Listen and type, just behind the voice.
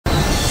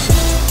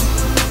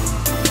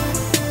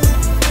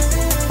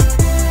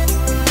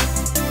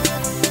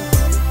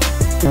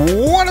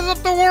What is up,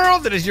 the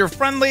world? It is your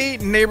friendly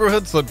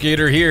neighborhood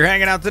Slipgator here,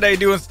 hanging out today,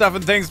 doing stuff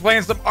and things,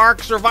 playing some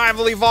ARK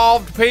Survival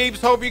Evolved. Peeps,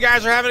 hope you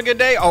guys are having a good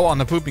day. Oh, on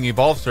the Pooping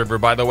Evolve server,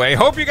 by the way.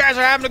 Hope you guys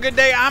are having a good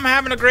day. I'm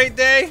having a great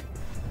day.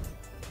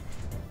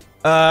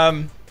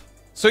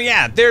 So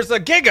yeah, there's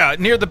a Giga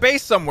near the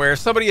base somewhere.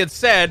 Somebody had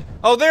said,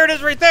 oh, there it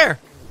is right there.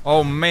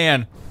 Oh,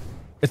 man.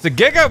 It's a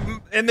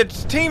Giga, and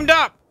it's teamed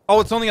up.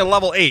 Oh, it's only a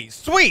level 8.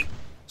 Sweet.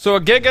 So a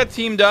Giga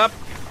teamed up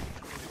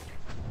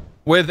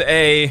with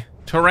a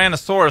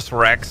Tyrannosaurus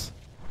Rex.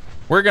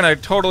 We're gonna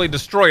totally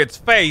destroy its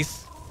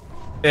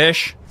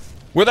face-ish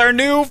with our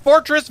new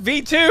Fortress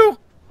V2.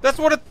 That's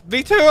what it...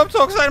 V2? I'm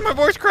so excited my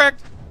voice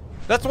cracked.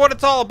 That's what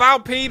it's all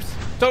about, peeps.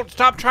 Don't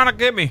stop trying to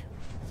get me.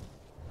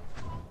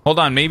 Hold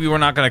on, maybe we're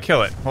not gonna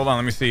kill it. Hold on,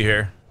 let me see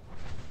here.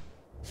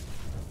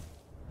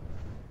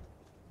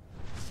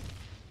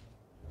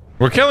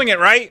 We're killing it,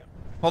 right?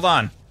 Hold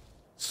on.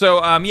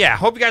 So, yeah,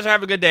 hope you guys are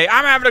having a good day.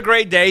 I'm having a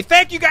great day.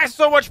 Thank you guys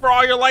so much for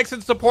all your likes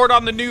and support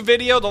on the new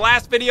video, the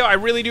last video. I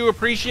really do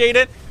appreciate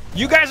it.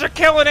 You guys are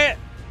killing it.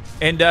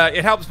 And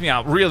it helps me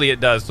out. Really, it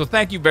does. So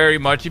thank you very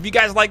much. If you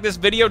guys like this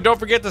video, don't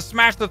forget to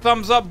smash the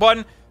thumbs up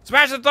button.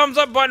 Smash the thumbs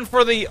up button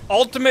for the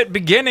ultimate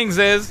beginnings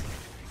is...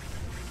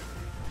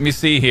 Let me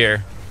see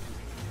here.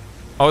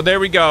 Oh, there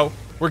we go.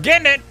 We're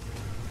getting it.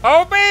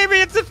 Oh,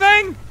 baby, it's a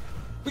thing.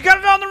 We got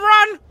it on the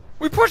run.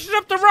 We pushed it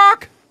up the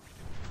rock.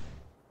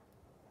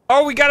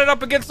 Oh, we got it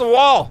up against the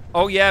wall.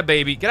 Oh, yeah,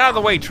 baby. Get out of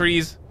the way,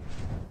 trees.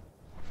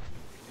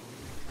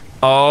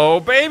 Oh,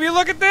 baby,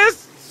 look at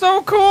this.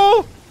 So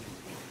cool.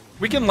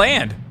 We can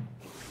land,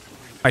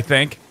 I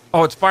think.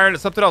 Oh, it's firing at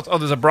something else. Oh,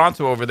 there's a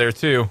Bronto over there,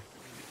 too.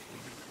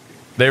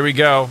 There we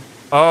go.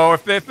 Oh,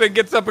 if that thing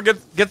gets up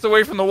and gets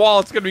away from the wall,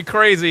 it's going to be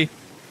crazy.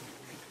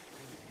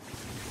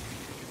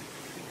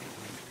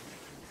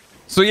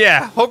 So,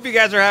 yeah, hope you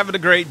guys are having a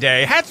great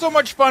day. Had so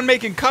much fun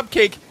making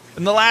Cupcake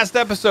in the last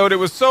episode. It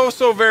was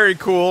so very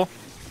cool.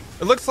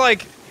 It looks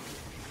like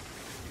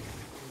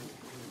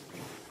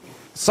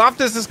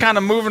Softis is kind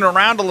of moving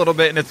around a little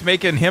bit, and it's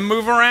making him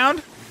move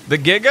around, the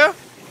Giga.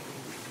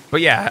 But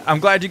yeah, I'm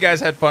glad you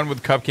guys had fun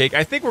with Cupcake.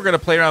 I think we're going to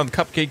play around with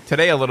Cupcake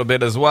today a little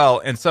bit as well,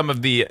 and some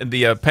of the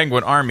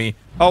Penguin Army.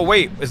 Oh,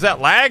 wait, is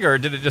that lag, or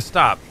did it just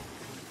stop?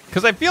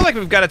 Because I feel like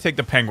we've got to take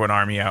the Penguin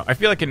Army out. I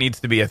feel like it needs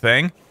to be a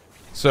thing.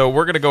 So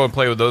we're going to go and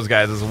play with those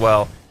guys as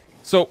well.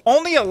 So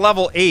only a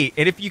level 8,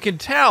 and if you can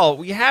tell,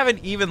 we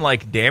haven't even,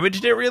 like,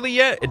 damaged it really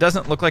yet. It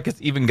doesn't look like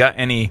it's even got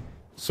any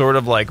sort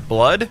of, like,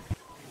 blood,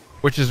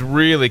 which is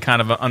really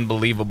kind of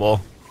unbelievable.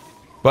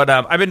 But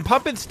I've been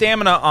pumping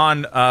stamina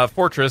on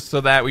Fortress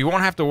so that we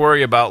won't have to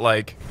worry about,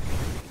 like...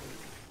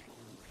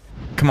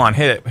 Come on,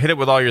 hit it. Hit it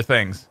with all your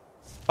things.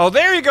 Oh,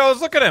 there he goes.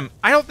 Look at him.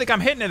 I don't think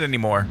I'm hitting it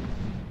anymore.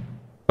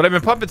 But I've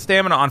been pumping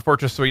stamina on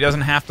Fortress so he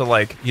doesn't have to,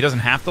 like... He doesn't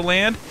have to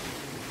land.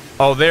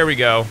 Oh, there we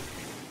go.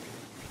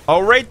 Oh,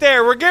 right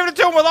there. We're giving it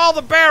to him with all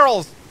the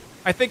barrels.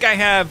 I think I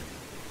have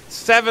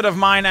 7 of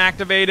mine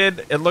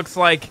activated. It looks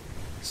like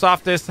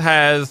Softis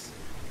has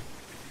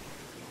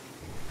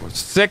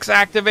 6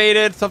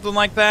 activated, something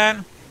like that.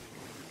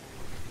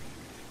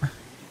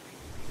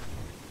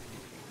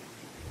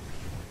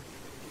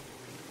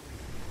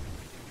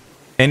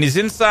 And he's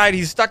inside.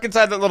 He's stuck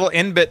inside that little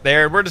in bit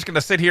there. We're just going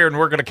to sit here and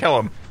we're going to kill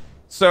him.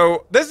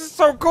 So this is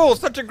so cool.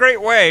 Such a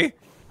great way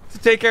to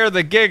take care of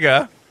the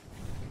Giga.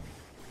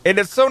 And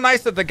it's so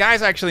nice that the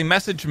guys actually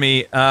messaged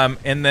me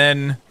and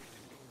then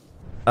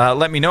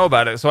let me know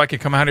about it so I could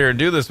come out here and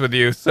do this with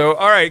you. So,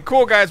 all right,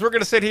 cool, guys. We're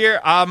going to sit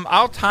here.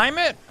 I'll time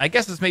it. I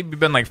guess it's maybe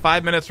been like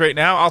 5 minutes right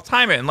now. I'll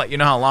time it and let you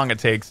know how long it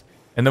takes.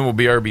 And then we'll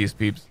be RBs,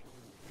 peeps.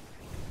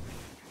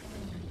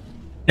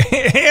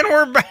 And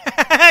we're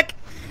back.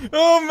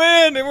 Oh,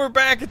 man. And we're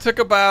back. It took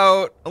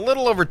about a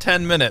little over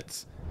 10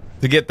 minutes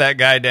to get that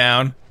guy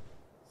down.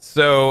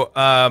 So,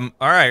 all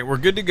right, we're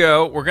good to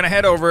go. We're going to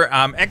head over.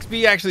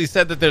 XB actually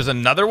said that there's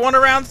another one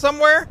around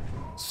somewhere.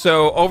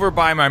 So, over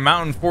by my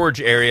Mountain Forge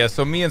area.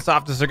 So, me and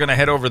Softis are going to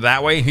head over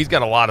that way. He's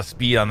got a lot of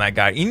speed on that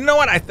guy. You know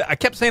what? I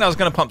kept saying I was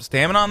going to pump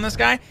stamina on this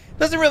guy.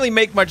 Doesn't really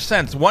make much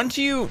sense. Now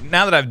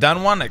that I've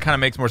done one, it kind of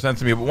makes more sense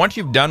to me. But once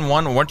you've done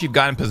one, or once you've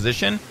got in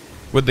position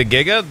with the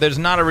Giga, there's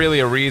not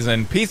really a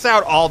reason. Peace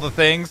out all the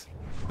things.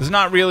 There's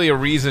not really a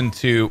reason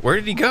to... Where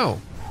did he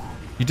go?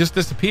 He just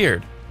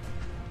disappeared.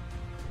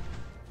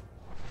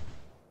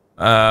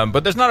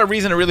 But there's not a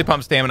reason to really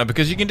pump stamina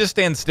because you can just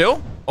stand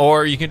still,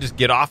 or you can just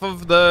get off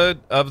of the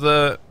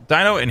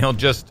dino and he'll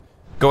just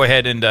go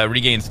ahead and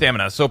regain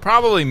stamina. So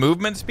probably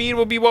movement speed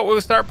will be what we'll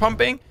start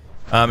pumping,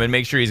 and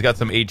make sure he's got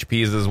some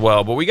HPs as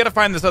well. But we got to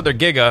find this other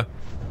Giga,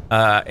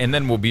 and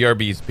then we'll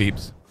BRBs,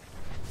 peeps.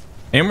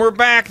 And we're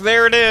back.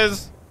 There it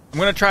is. I'm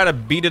gonna try to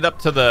beat it up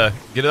to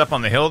get it up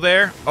on the hill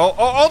there.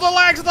 Oh, the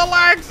lags, the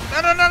lags!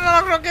 No,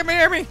 don't get me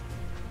near me.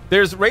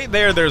 There's right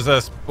there. There's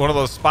one of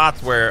those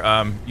spots where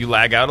you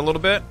lag out a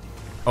little bit.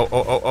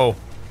 Oh.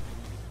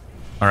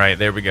 All right,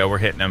 there we go. We're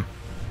hitting him.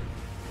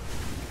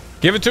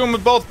 Give it to him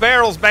with both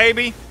barrels,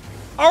 baby.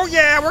 Oh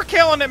yeah, we're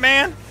killing it,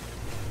 man.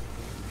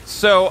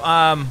 So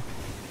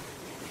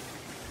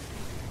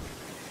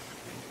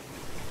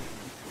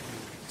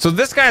So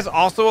this guy's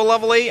also a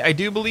level 8, I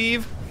do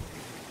believe.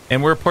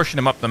 And we're pushing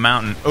him up the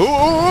mountain.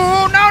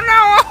 Oh, no,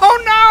 no.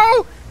 Oh,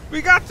 no.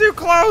 We got too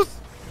close.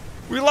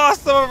 We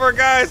lost some of our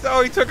guys.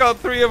 Oh, he took out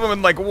 3 of them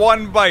in like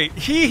 1 bite.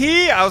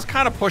 I was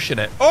kind of pushing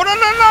it. Oh, no,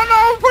 no, no,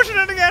 no. I'm pushing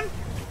it again.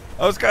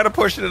 I was kind of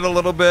pushing it a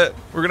little bit.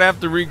 We're going to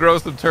have to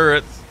regrow some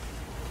turrets.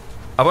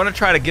 I want to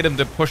try to get him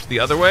to push the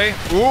other way.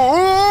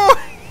 Ooh.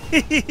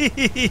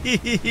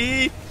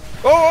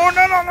 Oh,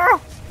 no, no,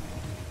 no.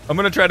 I'm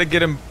going to try to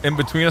get him in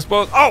between us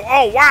both.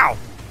 Oh, wow.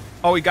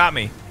 Oh, he got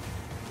me.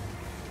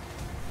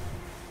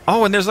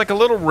 Oh, and there's like a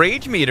little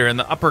rage meter in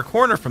the upper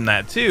corner from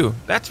that too.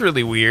 That's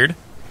really weird.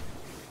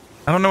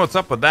 I don't know what's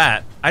up with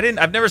that.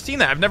 I've never seen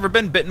that. I've never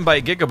been bitten by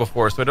a Giga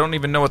before, so I don't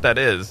even know what that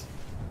is.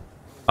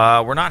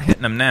 We're not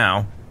hitting him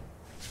now.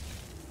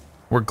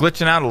 We're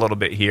glitching out a little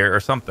bit here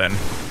or something.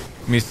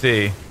 Let me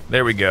see.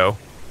 There we go.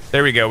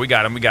 There we go. We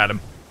got him. We got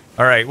him.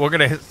 All right, we're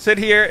going to sit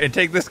here and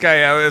take this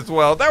guy out as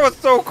well. That was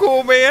so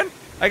cool, man.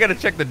 I got to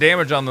check the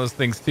damage on those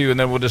things too, and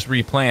then we'll just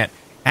replant.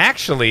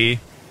 Actually,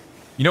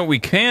 you know what we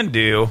can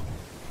do?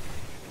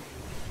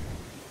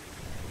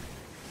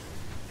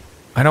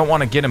 I don't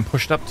want to get him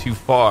pushed up too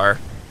far.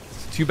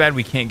 It's too bad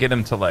we can't get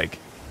him to like...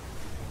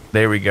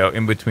 There we go,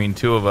 in between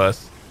 2 of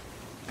us.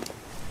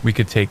 We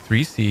could take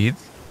 3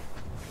 seeds.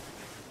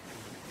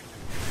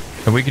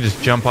 And we could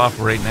just jump off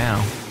right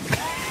now.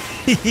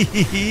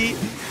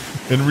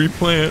 And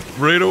replant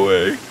right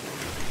away.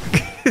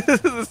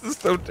 This is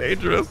so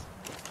dangerous.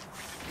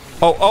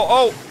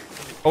 Oh,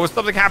 is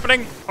something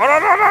happening? Oh, no,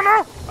 no, no,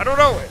 no. I don't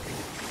know.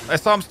 I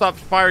saw him stop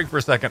firing for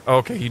a second.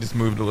 Okay, he just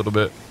moved a little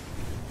bit.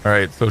 All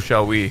right, so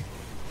shall we.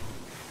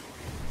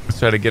 Let's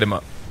try to get him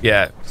up.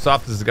 Yeah,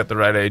 Softis has got the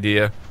right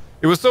idea.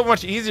 It was so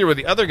much easier with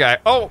the other guy.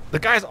 Oh, the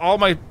guy's all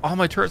my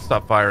turrets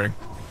stopped firing.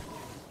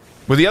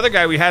 With the other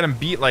guy, we had him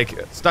beat, like,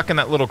 stuck in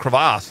that little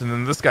crevasse. And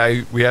then this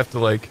guy, we have to,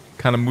 like,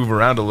 kind of move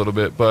around a little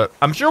bit. But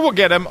I'm sure we'll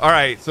get him. All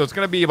right, so it's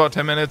going to be about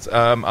 10 minutes.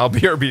 I'll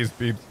BRB's,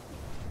 peeps.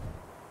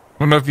 I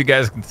don't know if you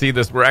guys can see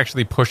this. We're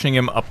actually pushing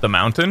him up the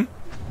mountain.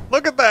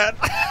 Look at that.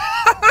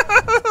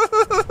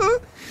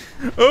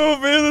 Oh,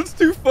 man, that's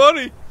too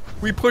funny.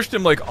 We pushed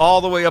him, like,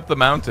 all the way up the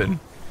mountain.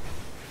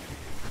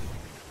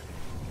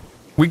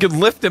 We could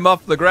lift him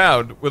off the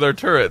ground with our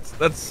turrets.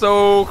 That's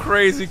so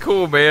crazy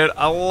cool, man.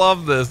 I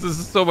love this. This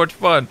is so much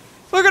fun.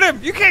 Look at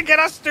him. You can't get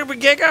us, stupid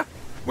Giga.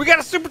 We got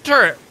a super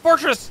turret.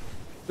 Fortress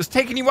is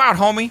taking you out,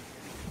 homie.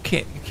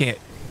 You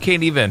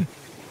can't even.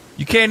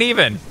 You can't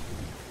even.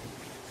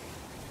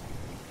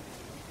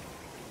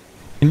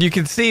 And you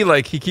can see,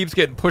 like, he keeps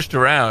getting pushed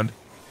around.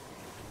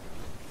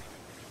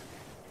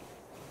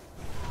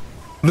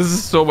 This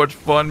is so much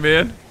fun,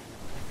 man.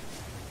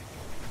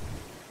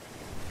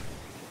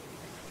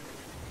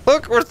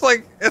 Look, it's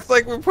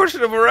like we're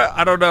pushing him around.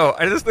 I don't know.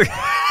 I just think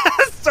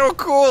it's so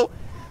cool.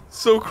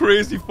 So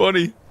crazy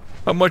funny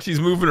how much he's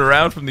moving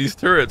around from these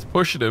turrets,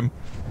 pushing him.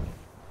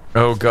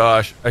 Oh,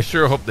 gosh. I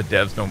sure hope the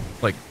devs don't,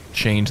 like,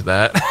 change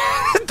that.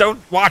 Don't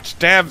watch,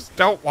 devs.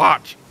 Don't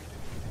watch.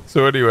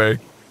 So anyway.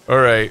 All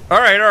right. All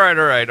right.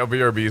 I'll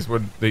BRBs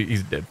when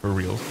he's dead for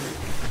real.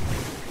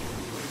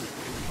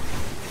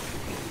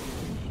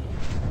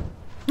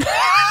 Look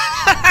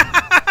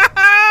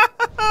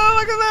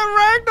at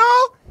that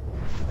ragdoll.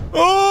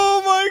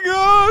 Oh my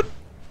god.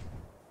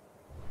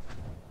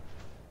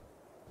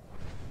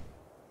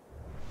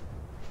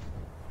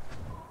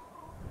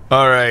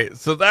 All right.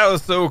 So that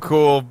was so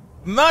cool.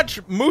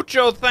 Mucho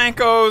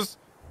thankos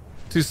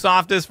to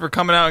Softis for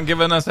coming out and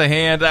giving us a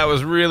hand. That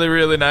was really,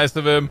 really nice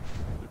of him.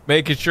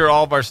 Making sure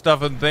all of our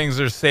stuff and things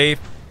are safe.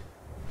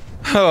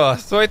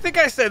 So I think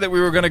I said that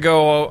we were going to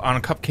go on a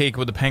cupcake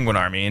with the Penguin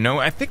Army. You know,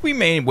 I think we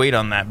may wait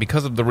on that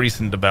because of the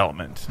recent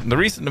development. The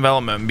recent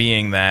development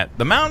being that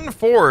the Mountain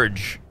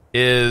Forge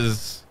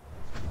is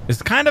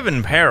kind of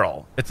in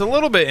peril. It's a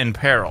little bit in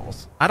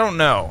perils. I don't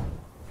know.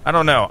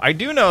 I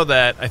do know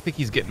that I think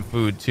he's getting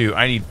food too.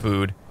 I need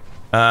food.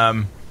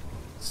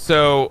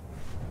 So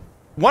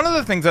one of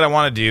the things that I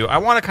want to do, I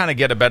want to kind of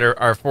get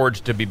our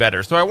forge to be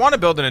better. So I want to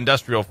build an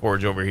industrial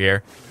forge over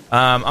here.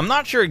 I'm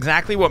not sure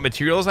exactly what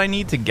materials I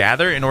need to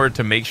gather in order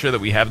to make sure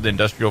that we have the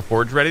industrial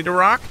forge ready to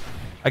rock.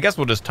 I guess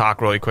we'll just talk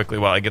really quickly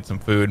while I get some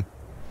food.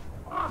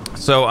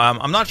 So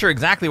I'm not sure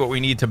exactly what we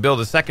need to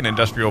build a second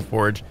industrial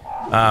forge.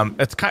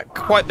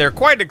 They're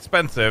quite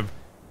expensive.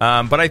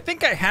 But I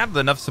think I have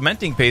enough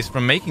cementing paste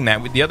from making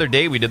that. The other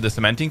day we did the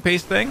cementing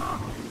paste thing.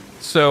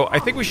 So I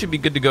think we should be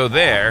good to go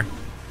there.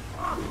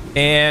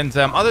 And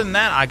other than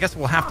that, I guess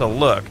we'll have to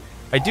look.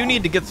 I do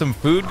need to get some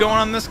food going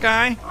on this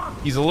guy.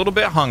 He's a little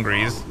bit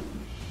hungry. So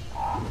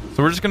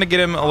we're just going to get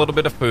him a little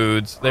bit of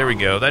foods. There we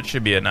go. That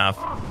should be enough,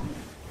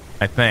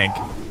 I think.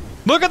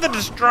 Look at the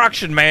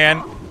destruction,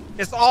 man.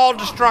 It's all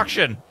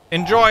destruction.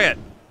 Enjoy it.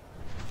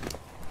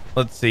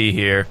 Let's see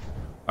here.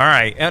 All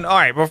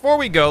right. Before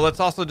we go, let's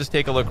also just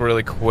take a look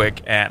really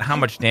quick at how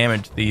much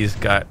damage these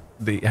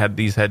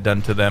had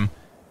done to them.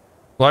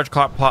 Large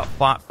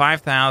plot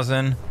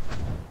 5,000.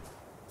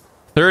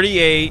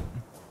 38,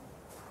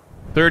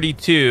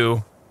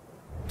 32,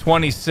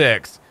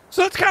 26.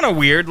 So that's kind of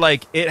weird.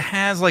 Like, it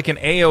has like an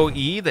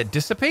AoE that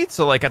dissipates.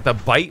 So like at the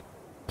bite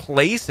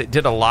place, it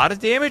did a lot of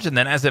damage. And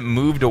then as it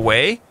moved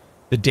away,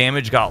 the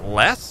damage got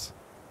less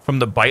from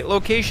the bite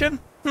location.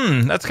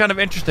 That's kind of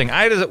interesting.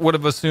 I would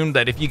have assumed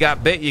that if you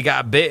got bit, you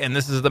got bit. And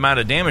this is the amount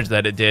of damage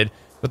that it did.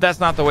 But that's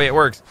not the way it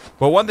works.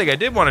 But one thing I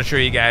did want to show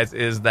you guys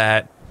is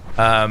that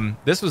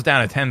this was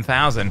down to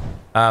 10,000.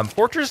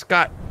 Fortress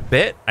got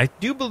bit. I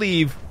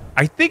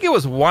think it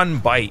was 1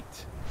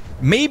 bite,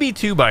 maybe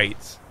 2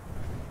 bites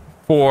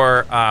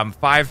for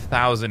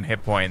 5,000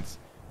 hit points.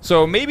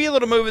 So maybe a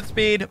little movement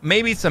speed,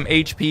 maybe some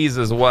HPs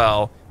as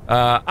well.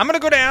 I'm going to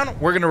go down.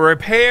 We're going to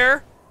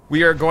repair.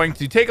 We are going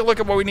to take a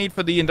look at what we need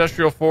for the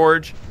Industrial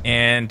Forge,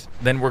 and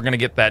then we're going to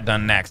get that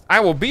done next.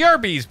 I will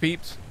BRBs,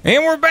 peeps.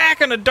 And we're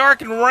back on a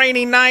dark and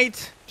rainy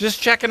night.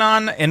 Just checking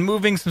on and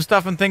moving some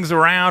stuff and things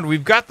around.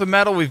 We've got the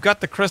metal, we've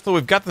got the crystal,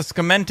 we've got the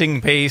cementing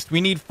paste. We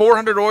need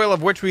 400 oil,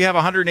 of which we have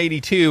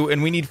 182,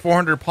 and we need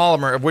 400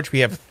 polymer, of which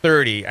we have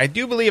 30. I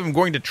do believe I'm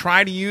going to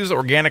try to use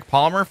organic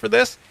polymer for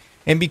this,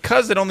 and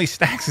because it only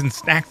stacks in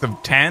stacks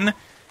of 10,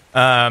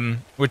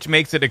 which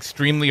makes it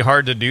extremely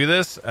hard to do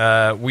this,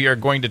 we are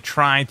going to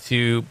try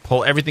to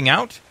pull everything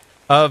out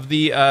of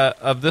the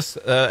of this.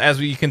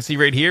 As you can see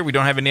right here, we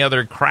don't have any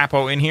other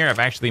crapo in here. I've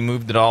actually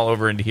moved it all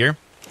over into here.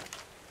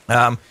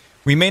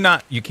 We may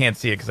not, you can't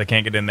see it because I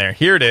can't get in there.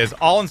 Here it is,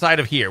 all inside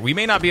of here. We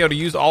may not be able to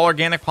use all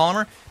organic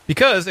polymer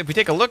because if we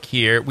take a look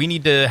here, we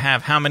need to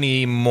have how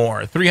many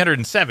more?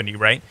 370,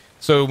 right?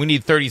 So we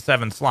need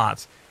 37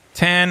 slots.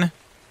 10,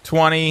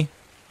 20,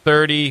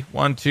 30,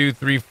 1, 2,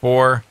 3,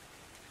 4.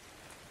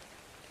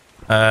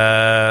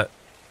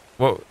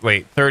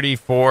 Wait,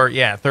 34,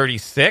 yeah,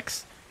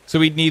 36. So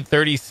we'd need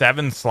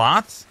 37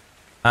 slots.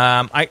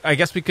 I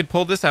guess we could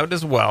pull this out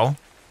as well.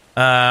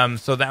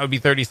 So that would be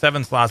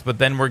 37 slots, but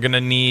then we're going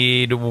to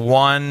need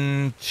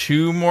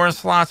 2 more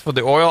slots for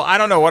the oil. I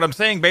don't know. What I'm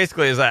saying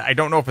basically is that I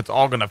don't know if it's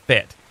all going to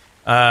fit.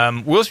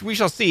 We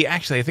shall see.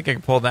 Actually, I think I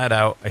can pull that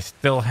out. I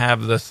still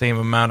have the same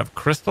amount of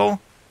crystal.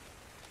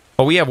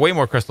 Oh, we have way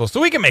more crystals,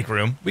 so we can make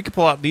room. We could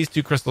pull out these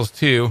 2 crystals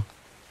too.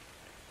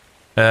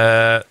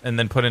 And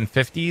then put in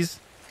 50s.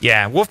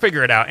 Yeah, we'll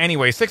figure it out.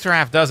 Anyway, 6 or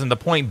half dozen. The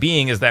point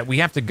being is that we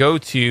have to go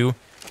to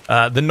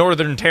the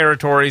Northern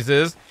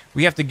Territories.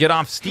 We have to get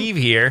off Steve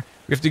here.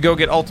 We have to go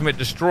get Ultimate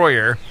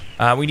Destroyer.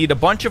 We need a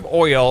bunch of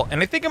oil.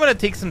 And I think I'm going to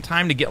take some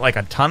time to get like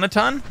a ton.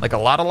 Like a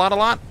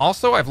lot.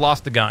 Also, I've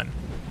lost the gun.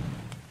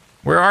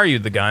 Where are you,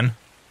 the gun?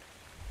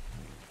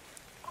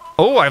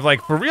 Oh, I've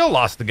like for real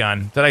lost the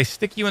gun. Did I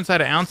stick you inside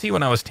of Ouncy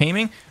when I was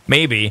taming?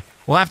 Maybe.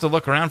 We'll have to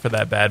look around for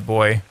that bad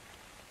boy.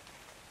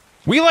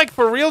 We like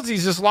for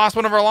realsies just lost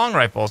one of our long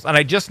rifles. And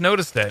I just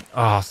noticed it.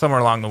 Oh, somewhere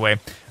along the way.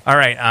 All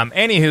right.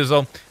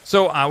 Anyhoozle.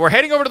 So we're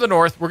heading over to the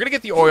north. We're going to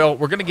get the oil.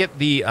 We're going to get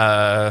the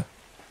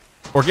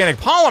organic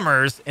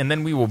polymers. And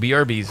then we will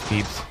BRBs,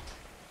 peeps.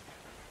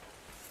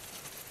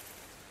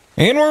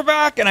 And we're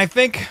back. And I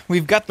think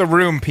we've got the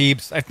room,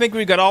 peeps. I think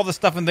we've got all the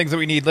stuff and things that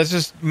we need. Let's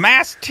just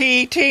mass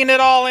teen it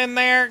all in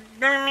there.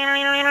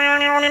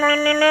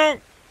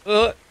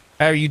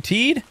 Are you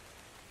teed?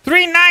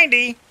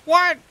 390?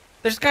 What?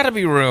 There's got to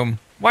be room.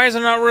 Why is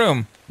there not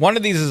room? One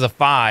of these is a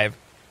 5.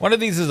 One of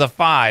these is a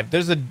 5.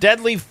 There's a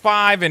deadly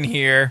 5 in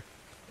here.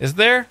 Is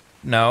there?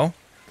 No,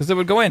 because it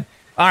would go in.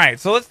 All right,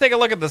 so let's take a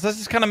look at this. Let's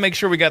just kind of make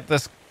sure we got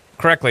this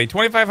correctly.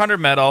 2,500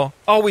 metal.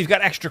 Oh, we've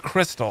got extra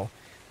crystal.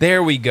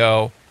 There we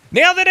go.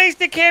 Nailed it, ace.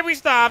 It can't be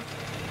stopped.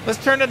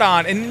 Let's turn it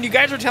on. And you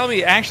guys were telling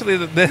me, actually,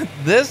 that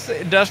this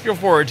Industrial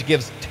Forge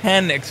gives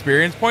 10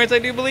 experience points, I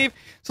do believe.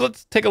 So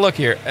let's take a look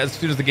here as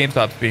soon as the game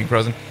stops being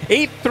frozen.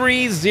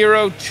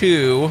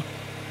 8302.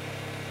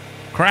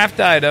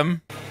 Craft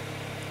item.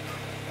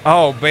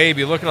 Oh,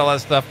 baby, look at all that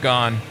stuff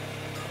gone.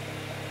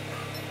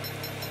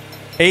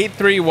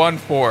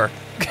 8314.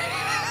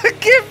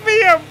 Give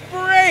me a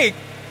break.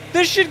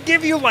 This should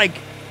give you, like,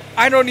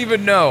 I don't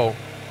even know,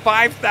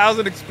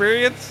 5,000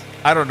 experience?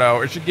 I don't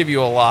know. It should give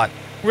you a lot.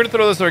 We're going to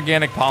throw this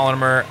organic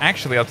polymer.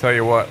 Actually, I'll tell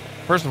you what.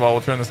 First of all,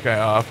 we'll turn this guy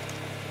off.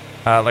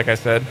 Like I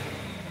said.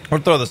 We'll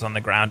throw this on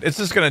the ground. It's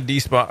just going to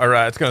despawn, or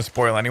it's going to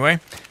spoil anyway.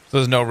 So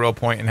there's no real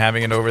point in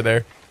having it over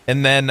there.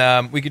 And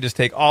then we could just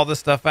take all this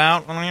stuff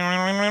out. And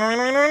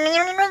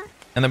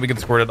then we can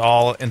squirt it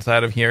all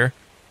inside of here.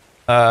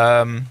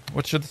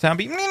 What should the sound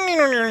be?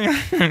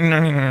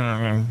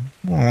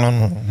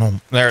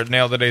 There,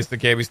 nailed it, ace the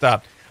KB,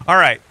 stopped. All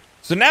right.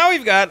 So now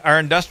we've got our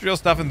industrial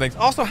stuff and things.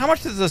 Also, how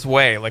much does this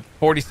weigh? Like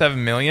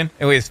 47 million?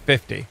 It weighs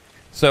 50.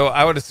 So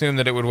I would assume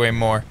that it would weigh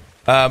more.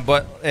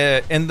 But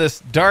in this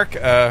dark,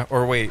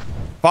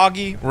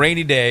 foggy,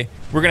 rainy day,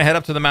 we're going to head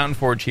up to the Mountain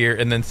Forge here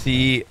and then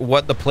see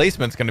what the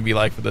placement's going to be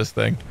like for this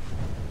thing.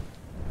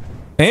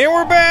 And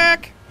we're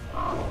back!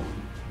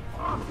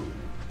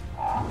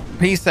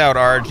 Peace out,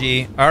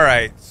 RG. All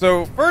right,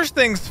 so first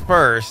things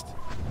first.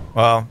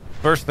 Well,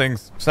 first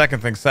things,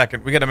 second.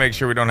 We got to make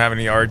sure we don't have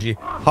any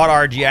hot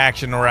RG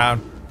action around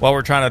while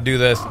we're trying to do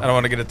this. I don't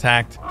want to get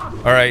attacked.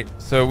 All right,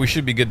 so we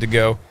should be good to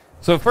go.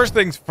 So first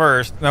things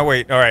first. No,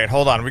 wait. All right,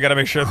 hold on. We got to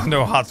make sure there's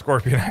no hot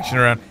scorpion action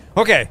around.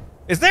 Okay,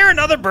 is there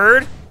another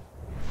bird?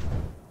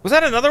 Was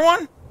that another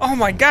one? Oh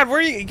my god, where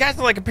are you? You guys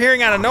are like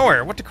appearing out of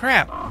nowhere. What the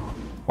crap?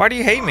 Why do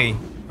you hate me?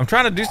 I'm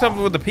trying to do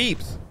something with the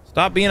peeps.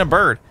 Stop being a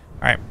bird.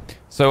 All right.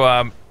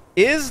 So,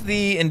 is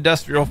the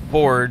industrial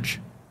forge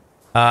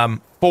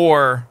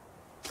 4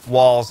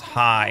 walls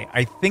high?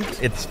 I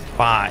think it's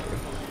 5.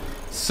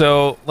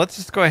 So let's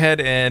just go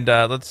ahead and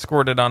let's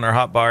squirt it on our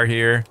hotbar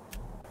here,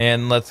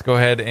 and let's go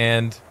ahead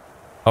and,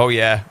 oh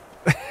yeah,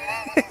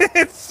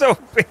 it's so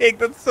big.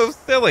 That's so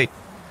silly.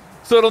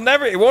 So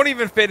it won't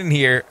even fit in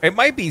here. It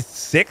might be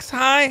 6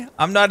 high.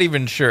 I'm not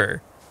even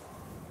sure.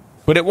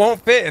 But it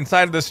won't fit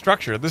inside of this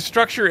structure. This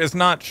structure is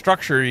not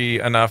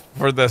structure-y enough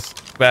for this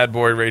bad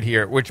boy right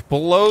here, which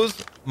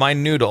blows my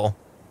noodle.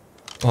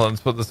 Hold on,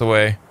 let's put this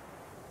away.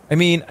 I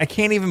mean, I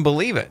can't even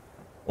believe it.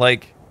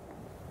 Like,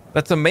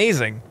 that's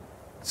amazing.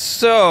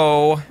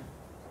 So,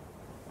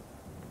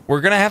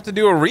 we're going to have to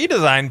do a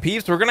redesign,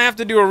 peeps. We're going to have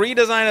to do a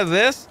redesign of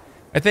this.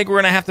 I think we're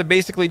going to have to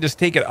basically just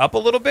take it up a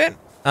little bit.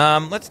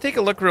 Let's take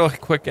a look real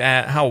quick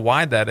at how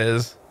wide that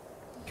is.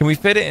 Can we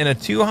fit it in a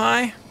 2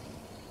 high?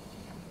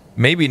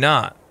 Maybe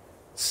not.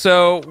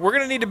 So we're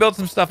going to need to build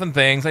some stuff and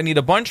things. I need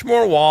a bunch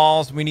more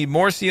walls. We need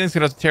more ceilings. We're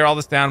going to have to tear all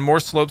this down. More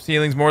slope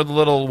ceilings. More of the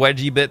little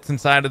wedgy bits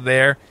inside of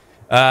there.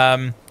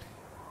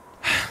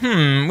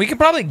 We could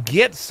probably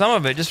get some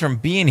of it just from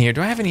being here.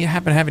 Do I happen to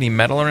have any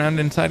metal around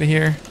inside of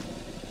here?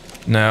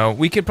 No.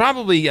 We could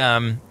probably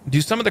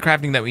do some of the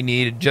crafting that we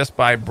need just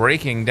by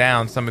breaking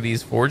down some of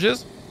these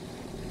forges.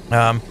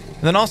 And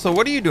then also,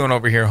 what are you doing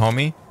over here,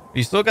 homie?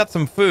 You still got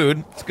some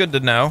food. It's good to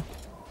know.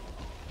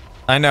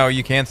 I know,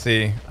 you can't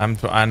see.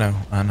 I know.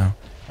 All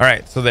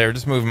right, so there,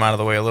 just move him out of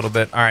the way a little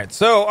bit. All right,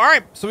 so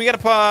we got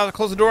to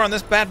close the door on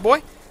this bad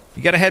boy.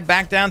 You got to head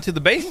back down to the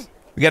base.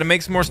 We got to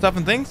make some more stuff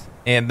and things,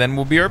 and then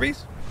we'll be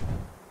Urbies.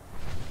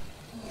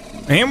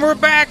 And we're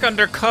back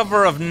under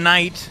cover of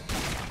night,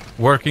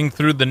 working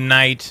through the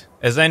night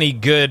as any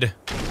good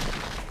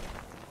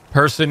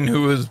person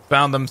who has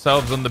found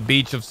themselves on the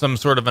beach of some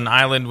sort of an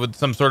island with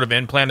some sort of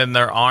implant in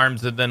their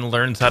arms and then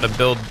learns how to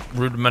build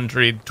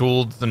rudimentary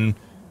tools and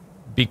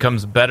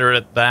becomes better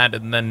at that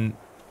and then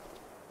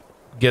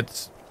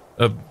gets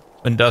a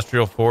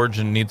industrial forge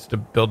and needs to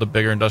build a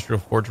bigger industrial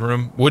forge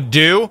room would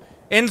do.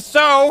 And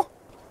so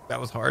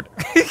that was hard.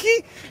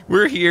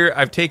 We're here.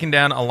 I've taken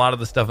down a lot of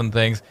the stuff and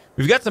things.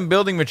 We've got some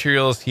building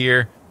materials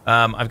here.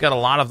 I've got a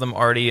lot of them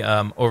already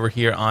over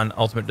here on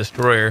Ultimate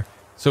Destroyer.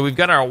 So we've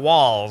got our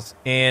walls,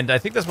 and I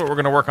think that's what we're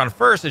going to work on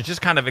first, is just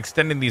kind of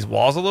extending these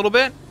walls a little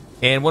bit.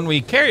 And when we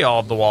carry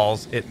all of the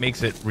walls, it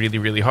makes it really,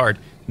 really hard.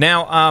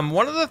 Now,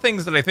 one of the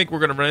things that I think we're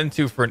going to run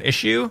into for an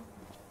issue,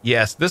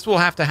 yes, this will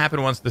have to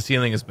happen once the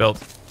ceiling is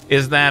built,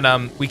 is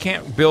that we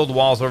can't build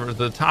walls over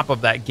the top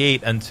of that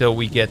gate until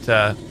we get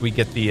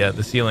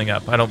the ceiling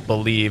up. I don't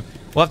believe.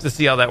 We'll have to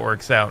see how that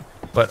works out.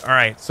 But all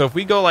right, so if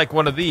we go like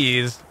one of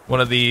these,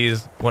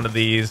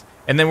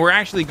 and then we're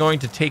actually going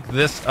to take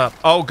this up.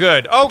 Oh,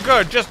 good.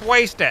 Just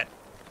waste it.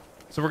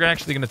 So we're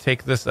actually going to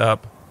take this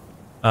up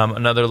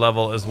another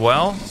level as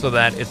well, so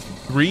that it's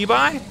 3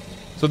 by.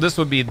 So this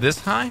would be this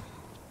high.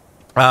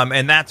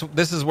 And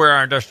this is where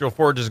our industrial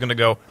forge is going to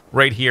go,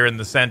 right here in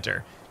the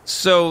center.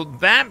 So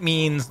that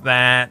means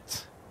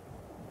that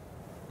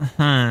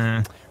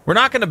we're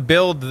not going to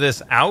build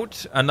this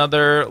out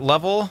another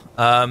level.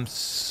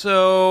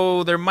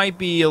 So there might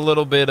be a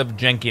little bit of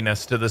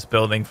jankiness to this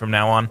building from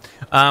now on.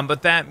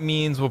 But that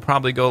means we'll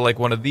probably go like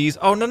one of these.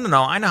 Oh,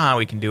 no. I know how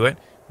we can do it.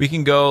 We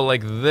can go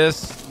like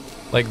this,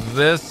 like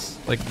this,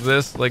 like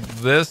this, like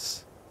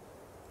this.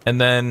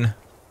 And then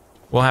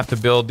we'll have to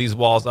build these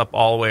walls up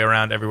all the way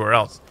around everywhere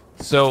else.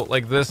 So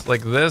like this,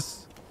 like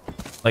this,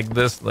 like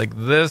this, like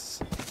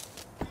this.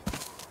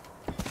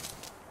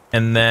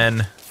 And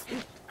then,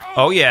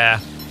 oh yeah.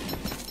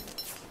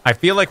 I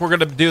feel like we're going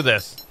to do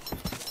this.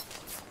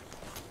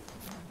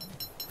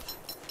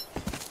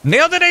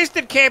 Nailed it, ace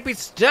that can't be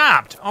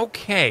stopped.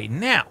 Okay,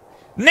 now,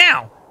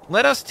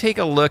 let us take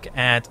a look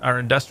at our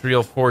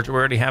industrial forge. We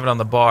already have it on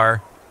the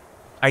bar.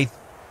 I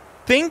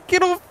think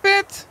it'll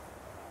fit.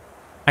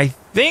 I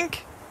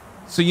think.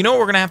 So you know what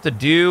we're going to have to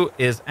do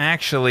is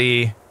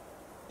actually,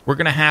 we're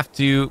going to have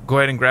to go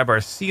ahead and grab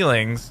our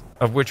ceilings,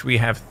 of which we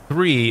have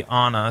 3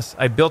 on us.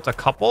 I built a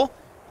couple.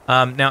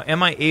 Now,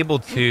 am I able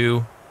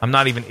to... I'm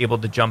not even able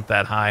to jump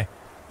that high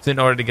in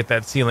order to get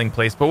that ceiling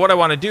placed. But what I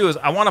want to do is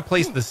I want to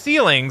place the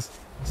ceilings,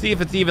 see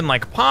if it's even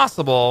like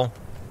possible,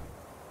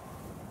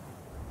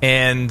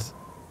 and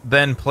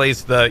then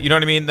place the, you know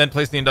what I mean? Then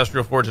place the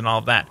industrial forge and all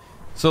of that.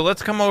 So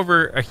let's come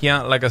over here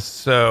like a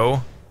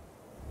so.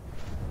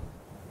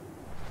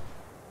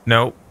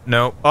 No.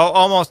 Oh,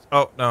 almost.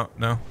 Oh,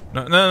 no.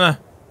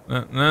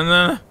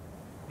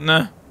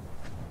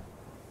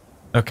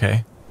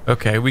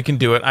 Okay, we can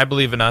do it. I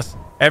believe in us.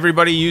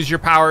 Everybody use your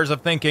powers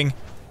of thinking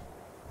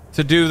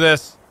to do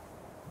this.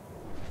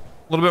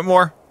 A little bit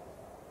more. A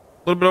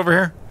little bit over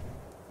here.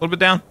 A little bit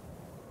down.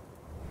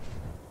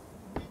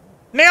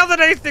 Nailed it,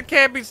 ace that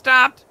can't be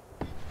stopped.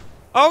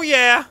 Oh,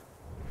 yeah.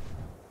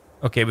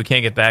 Okay, we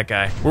can't get that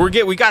guy.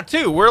 We got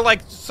 2. We're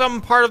like some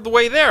part of the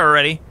way there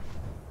already.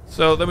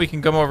 So then we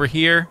can come over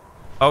here.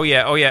 Oh,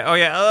 yeah. Oh, yeah. Oh,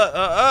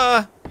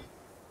 yeah.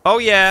 Oh,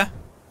 yeah.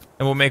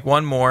 And we'll make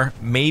one more.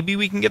 Maybe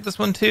we can get this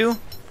one, too.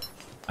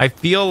 I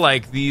feel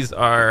like these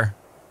are,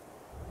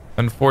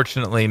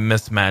 unfortunately,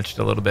 mismatched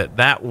a little bit.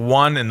 That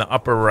one in the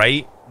upper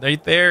right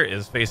there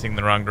is facing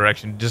the wrong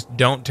direction. Just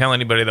don't tell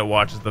anybody that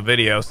watches the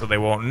video so they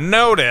won't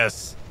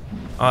notice.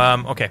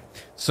 Okay.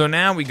 So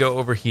now we go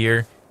over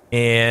here,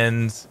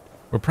 and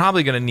we're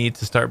probably going to need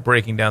to start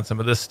breaking down some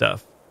of this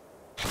stuff.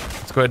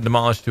 Let's go ahead and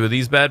demolish 2 of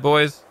these bad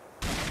boys.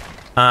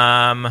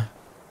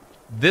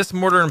 This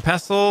mortar and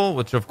pestle,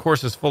 which of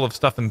course is full of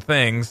stuff and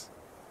things,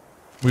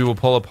 we will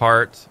pull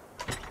apart.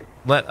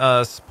 Let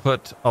us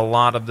put a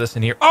lot of this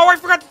in here. Oh, I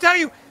forgot to tell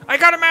you! I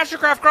got a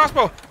Mastercraft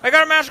crossbow! I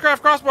got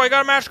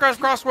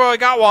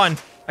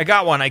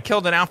one! I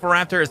killed an Alpha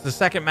Raptor. It's the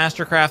second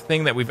Mastercraft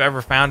thing that we've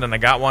ever found, and I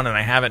got one, and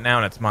I have it now,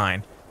 and it's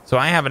mine. So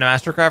I have a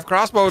Mastercraft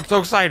crossbow. It's so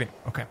exciting.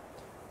 Okay.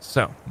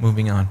 So,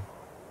 moving on.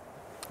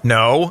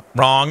 No.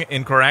 Wrong.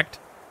 Incorrect.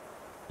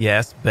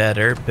 Yes.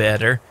 Better.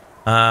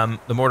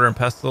 The mortar and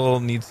pestle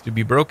needs to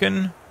be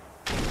broken.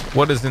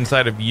 What is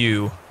inside of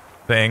you?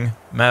 Thing.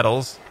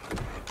 Metals.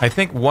 I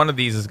think one of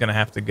these is going to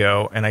have to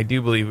go, and I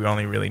do believe we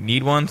only really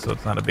need one, so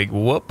it's not a big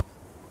whoop.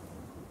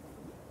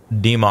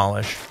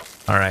 Demolish.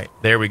 All right,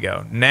 there we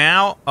go.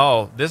 Now,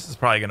 oh, this is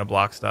probably going to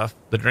block stuff.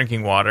 The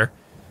drinking water.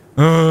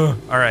 All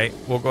right,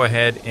 we'll go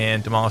ahead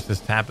and demolish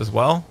this tap as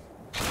well.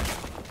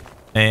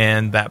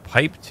 And that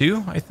pipe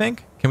too, I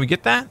think. Can we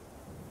get that?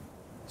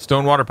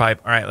 Stone water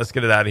pipe. All right, let's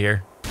get it out of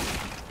here.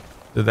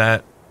 Did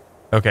that?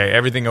 Okay,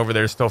 everything over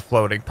there is still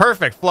floating.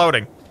 Perfect,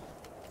 floating.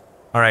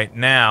 All right,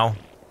 now...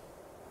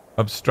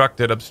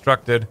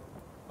 Obstructed.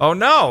 Oh,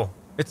 no.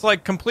 It's,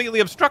 like,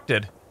 completely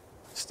obstructed.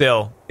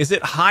 Still. Is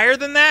it higher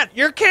than that?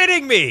 You're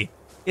kidding me.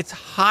 It's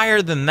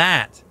higher than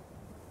that.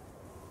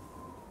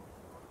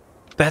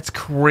 That's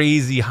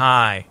crazy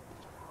high.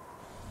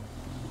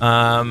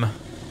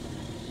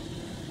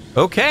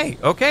 Okay.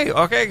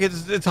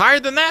 It's higher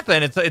than that,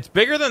 then. It's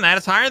bigger than that.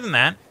 It's higher than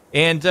that.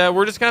 And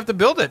we're just going to have to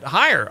build it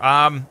higher.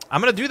 I'm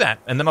going to do that,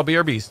 and then I'll be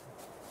our beast.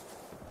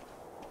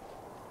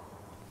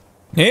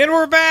 And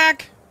we're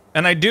back.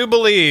 And I do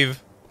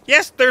believe...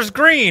 Yes, there's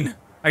green.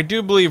 I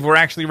do believe we're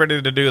actually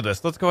ready to do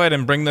this. Let's go ahead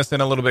and bring this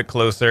in a little bit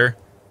closer.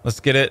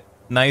 Let's get it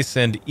nice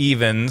and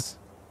evens.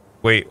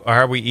 Wait,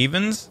 are we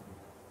evens?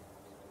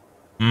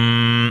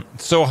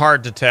 So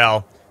hard to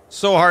tell.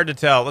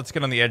 Let's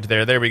get on the edge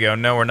there. There we go.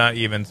 No, we're not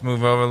evens.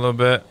 Move over a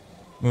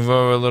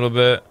little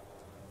bit.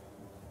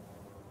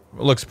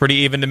 Looks pretty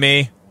even to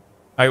me.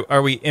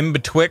 Are we in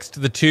betwixt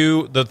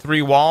the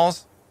 3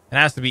 walls? It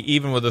has to be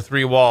even with the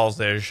 3 walls.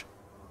 There's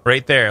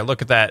right there.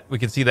 Look at that. We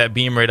can see that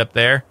beam right up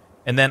there.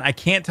 And then I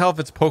can't tell if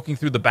it's poking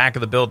through the back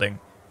of the building.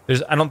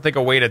 I don't think,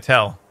 a way to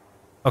tell.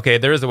 Okay,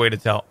 there is a way to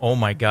tell. Oh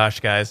my gosh,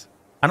 guys.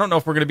 I don't know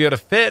if we're going to be able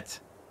to fit.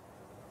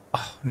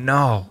 Oh,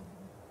 no.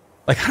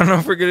 Like, I don't know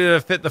if we're going to be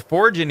able to fit the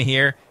forge in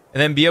here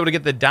and then be able to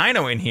get the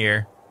dino in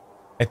here.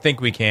 I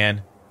think we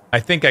can. I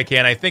think I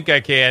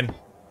can.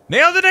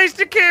 Nail the dice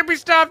that can't be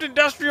stopped.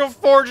 Industrial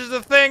forge is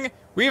a thing.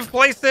 We've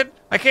placed it.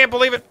 I can't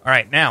believe it. All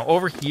right, now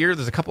over here,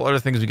 there's a couple other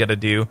things we got to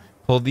do.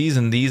 Pull these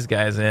and these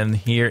guys in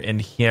here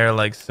and here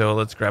like so.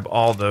 Let's grab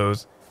all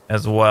those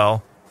as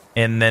well.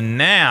 And then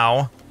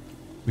now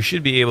we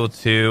should be able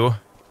to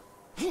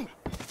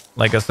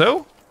like a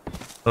so.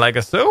 And like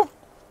a so.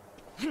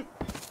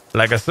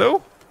 Like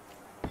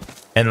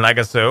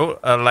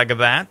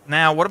that.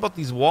 Now, what about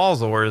these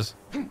walls ores?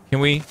 Can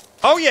we?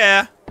 Oh,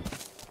 yeah.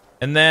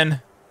 And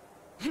then.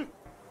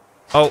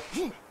 Oh,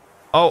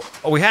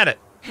 we had it.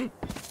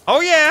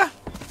 Oh, yeah.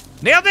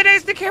 Nailed the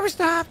days that can't be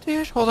stopped.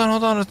 Dish. Hold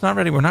on. It's not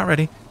ready. We're not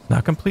ready.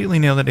 Not completely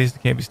nailed the days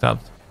that can't be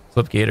stopped.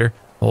 Slipgator.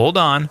 Hold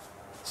on.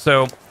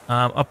 So,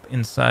 up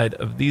inside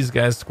of these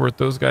guys, squirt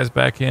those guys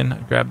back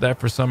in. Grab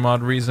that for some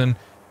odd reason.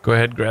 Go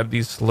ahead, grab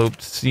these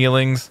sloped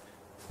ceilings.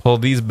 Pull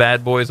these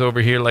bad boys over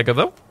here like a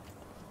though.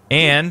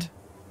 And,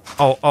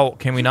 oh,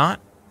 can we not?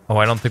 Oh,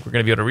 I don't think we're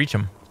going to be able to reach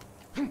them.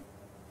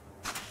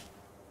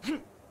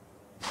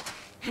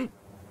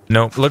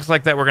 Nope. Looks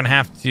like that we're going to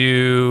have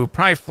to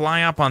probably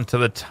fly up onto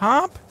the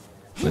top.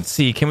 Let's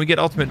see. Can we get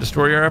Ultimate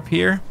Destroyer up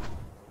here?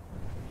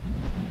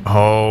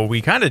 Oh,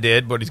 we kind of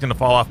did, but he's going to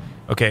fall off.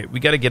 Okay, we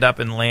got to get up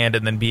and land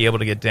and then be able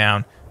to get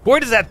down. Boy,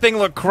 does that thing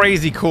look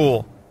crazy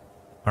cool.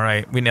 All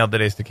right, we nailed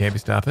the Ace to Can't Be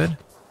Stopped.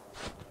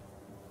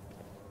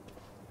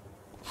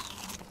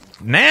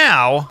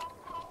 Now.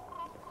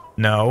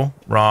 No,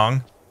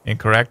 wrong.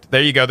 Incorrect.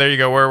 There you go.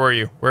 Where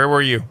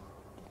were you?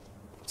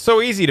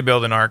 So easy to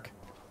build an ark.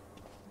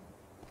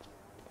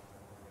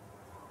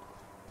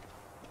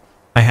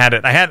 I had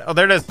it. Oh,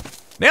 there it is.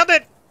 Nailed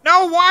it.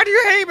 No, why do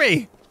you hate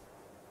me?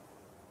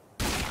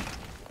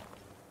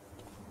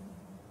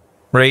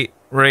 Right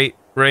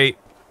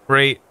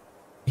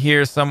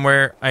here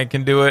somewhere. I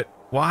can do it.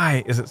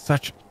 Why is it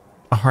such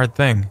a hard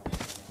thing?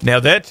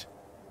 Nailed it.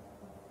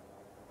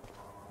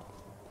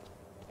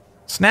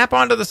 Snap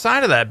onto the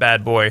side of that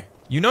bad boy.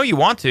 You know you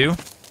want to.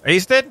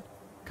 Aced it?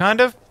 Kind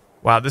of.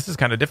 Wow, this is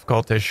kind of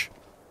difficult-ish.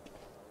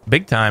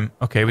 Big time.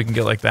 Okay, we can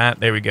get like that.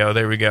 There we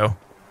go.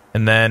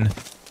 And then,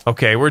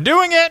 okay, we're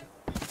doing it.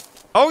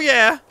 Oh,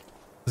 yeah.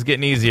 It's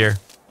getting easier.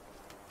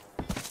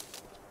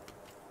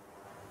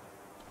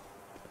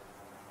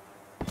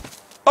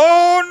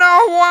 Oh,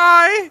 no.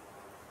 Why?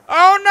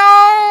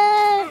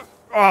 Oh, no.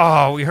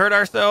 Oh, we hurt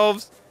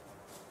ourselves.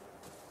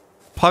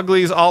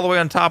 Pugly's all the way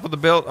on top of the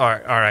build. All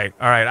right.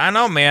 I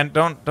know, man.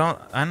 Don't.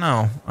 I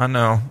know.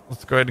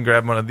 Let's go ahead and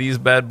grab one of these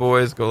bad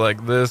boys. Go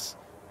like this.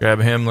 Grab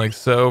him like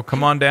so.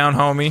 Come on down,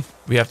 homie.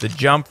 We have to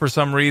jump for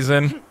some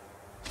reason.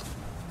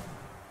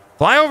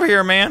 Fly over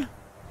here, man.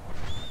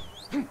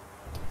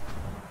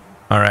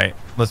 All right,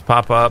 let's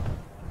pop up.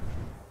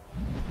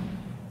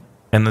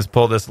 And let's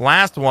pull this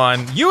last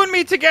one. You and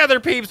me together,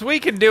 peeps. We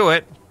can do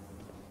it.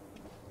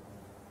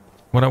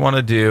 What I want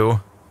to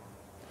do.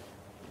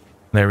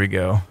 There we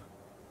go.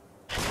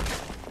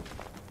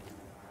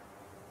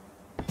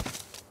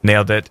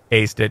 Nailed it.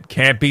 Aced it.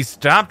 Can't be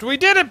stopped. We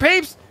did it,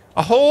 peeps.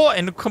 A whole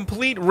and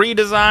complete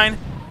redesign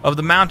of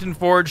the mountain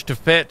forge to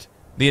fit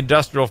the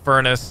industrial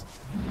furnace.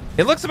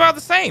 It looks about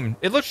the same.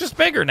 It looks just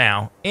bigger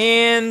now.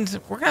 And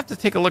we're going to have to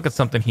take a look at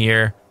something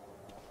here.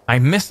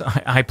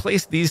 I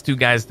placed these two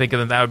guys thinking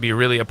that that would be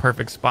really a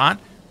perfect spot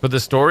for the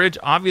storage.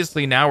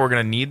 Obviously, now we're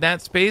going to need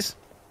that space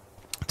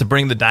to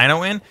bring the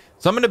dino in.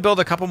 So I'm going to build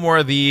a couple more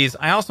of these.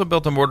 I also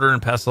built a mortar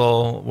and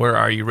pestle. Where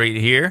are you? Right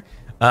here.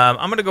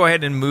 I'm going to go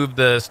ahead and move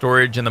the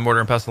storage and the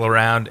mortar and pestle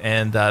around.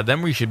 And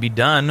then we should be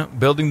done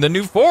building the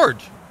new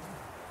forge.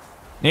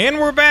 And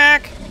we're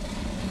back.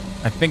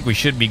 I think we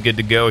should be good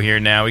to go here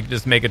now. We can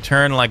just make a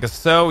turn like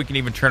so. We can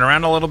even turn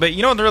around a little bit.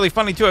 You know what's really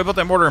funny, too? I built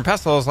that mortar and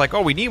pestle. I was like,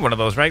 oh, we need one of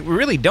those, right? We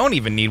really don't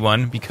even need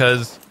one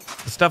because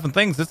the stuff and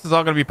things, this is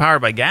all going to be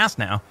powered by gas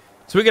now.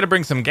 So we got to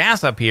bring some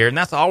gas up here, and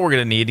that's all we're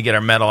going to need to get our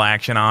metal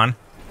action on.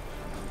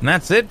 And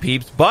that's it,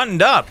 peeps.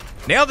 Buttoned up.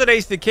 Nailed it,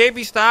 Ace. The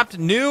KB stopped.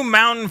 New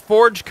mountain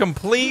forge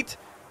complete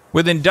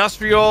with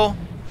industrial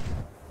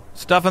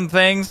stuff and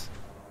things.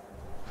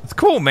 It's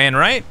cool, man,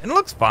 right? And it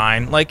looks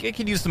fine. Like, it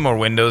could use some more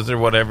windows or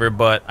whatever,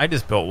 but I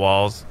just built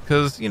walls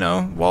because, you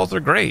know, walls are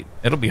great.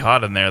 It'll be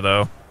hot in there,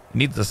 though. It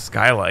needs a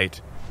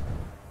skylight.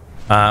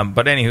 But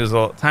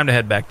anywho, time to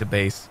head back to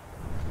base.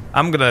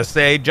 I'm going to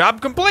say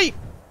job complete.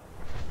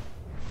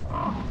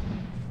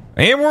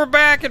 And we're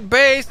back at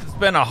base. It's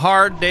been a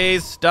hard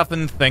day's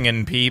stuffing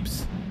thingin',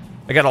 peeps.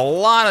 I got a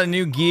lot of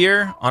new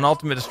gear on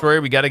Ultimate Destroyer.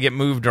 We got to get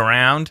moved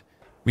around.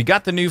 We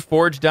got the new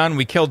forge done.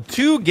 We killed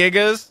 2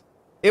 gigas.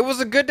 It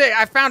was a good day.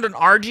 I found an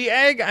RG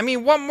egg. I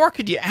mean, what more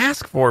could you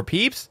ask for,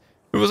 peeps?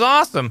 It was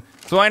awesome.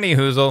 So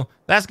anyhoozle,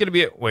 that's going to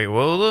be it. Wait,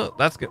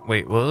 that's good.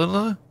 Wait,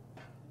 that's